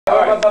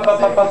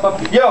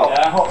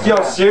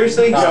Yo,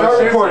 seriously?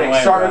 Start recording.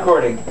 Start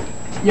recording.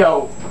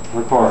 Yo.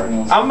 Record.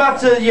 I'm about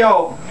to,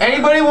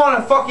 anybody want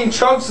to fucking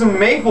chug some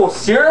maple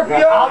syrup,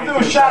 yo? I'll do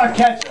a shot of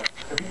ketchup.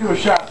 If you do a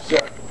shot of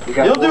syrup.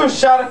 You'll do a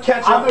shot of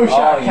ketchup. I'll do a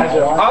shot of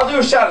ketchup. I'll do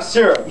a shot of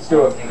syrup. Let's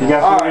do it. You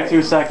got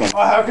 42 seconds. Oh,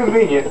 how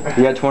convenient.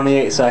 You got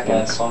 28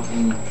 seconds.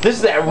 This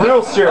is that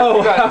real syrup.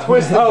 You gotta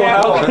twist the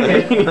cap on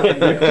it.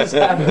 There just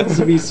happens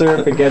to be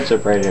syrup and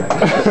ketchup right here.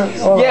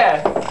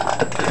 Yeah.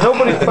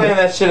 Nobody's playing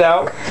that shit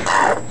out.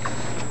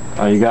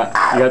 Oh, you got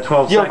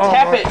 12 Yo, seconds.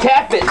 tap it,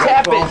 tap it,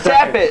 tap it,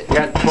 tap it. You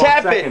got 12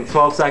 Tap seconds. it.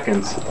 12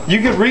 seconds. You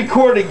can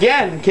record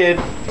again, kid.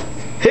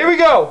 Here we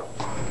go.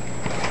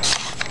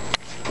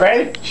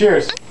 Ready?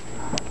 Cheers.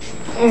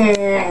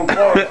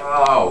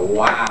 Oh,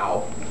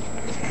 wow.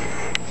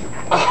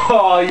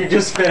 Oh, you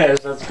just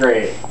finished. That's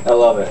great. I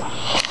love it.